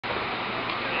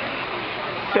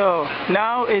So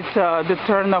now it's the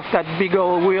turn of that big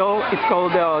old wheel. It's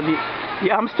called the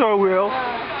hamster wheel.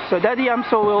 So that's the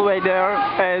hamster wheel right there,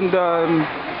 and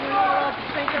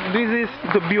this is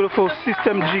the beautiful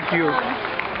system GQ.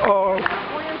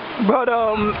 But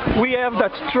we have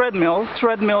that treadmill.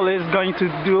 Treadmill is going to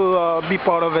be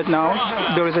part of it now.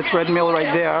 There is a treadmill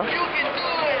right there.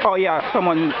 Oh yeah,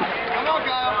 someone.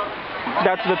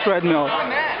 That's the treadmill.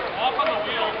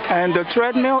 And the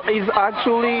treadmill is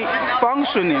actually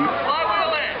functioning.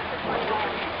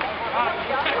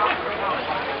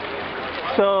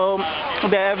 So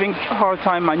they're having a hard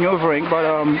time maneuvering, but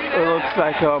it looks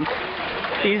like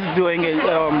he's doing a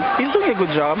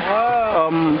good job.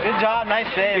 Good job, nice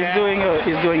save. He's doing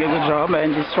a good job,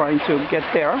 and he's trying to get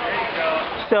there.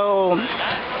 So,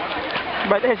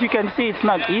 but as you can see, it's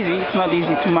not easy. It's not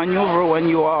easy to maneuver when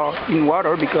you are in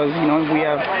water, because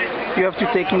you have to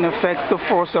take in effect the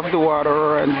force of the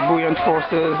water and buoyant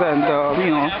forces, and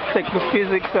take the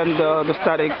physics and the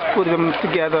statics, put them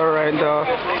together, and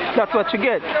that's what you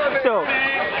get. So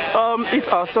it's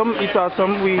awesome. It's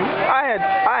awesome. I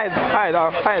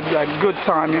had like good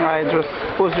time. It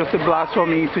was just a blast for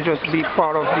me to just be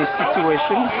part of this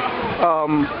situation.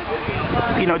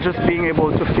 Just being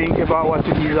able to think about what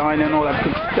to design and all that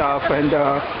good stuff. And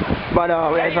but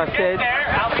as I said,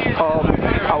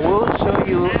 I will show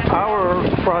you our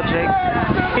project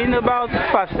in about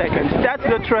 5 seconds. That's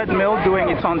the treadmill doing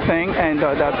its own thing, and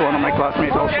that's one of my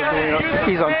classmates also doing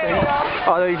his own thing.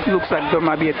 Although it looks like there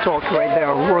might be a torque right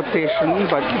there, rotation,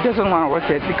 but he doesn't want to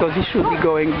rotate because he should be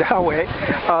going that way.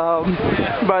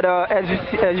 But as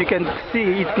you can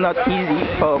see, it's not easy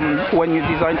when you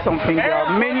design something. There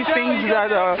are many things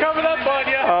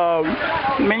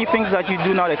that you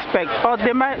do not expect.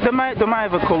 They might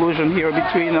have a collision here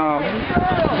between that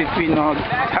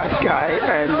guy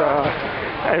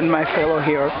and my fellow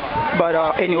here. But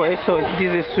anyway, so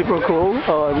this is super cool.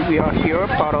 We are here,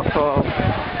 part of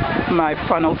my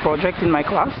final project in my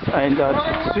class, and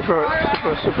super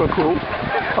cool.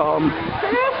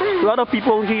 A lot of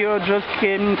people here just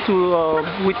came to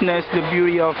witness the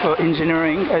beauty of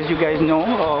engineering. As you guys know,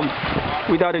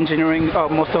 without engineering,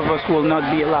 most of us will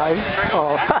not be alive.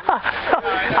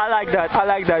 I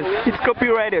like that. It's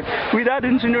copyrighted. Without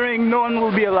engineering, no one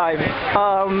will be alive.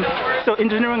 So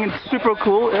engineering is super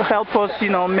cool. It helps us,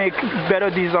 make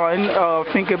better design,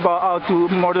 think about how to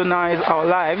modernize our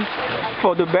lives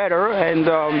for the better, and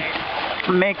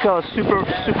make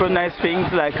super nice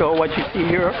things like what you see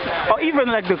here, or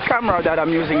even like the camera that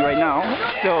I'm using right now.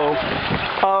 So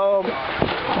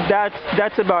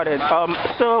that's about it.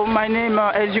 So my name,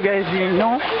 as you guys didn't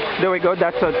know, there we go.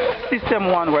 That's a System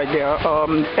 1 right there.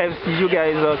 As you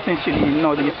guys, since you didn't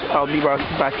know this, I'll be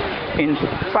back in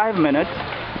 5 minutes.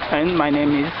 And my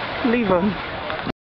name is Levon.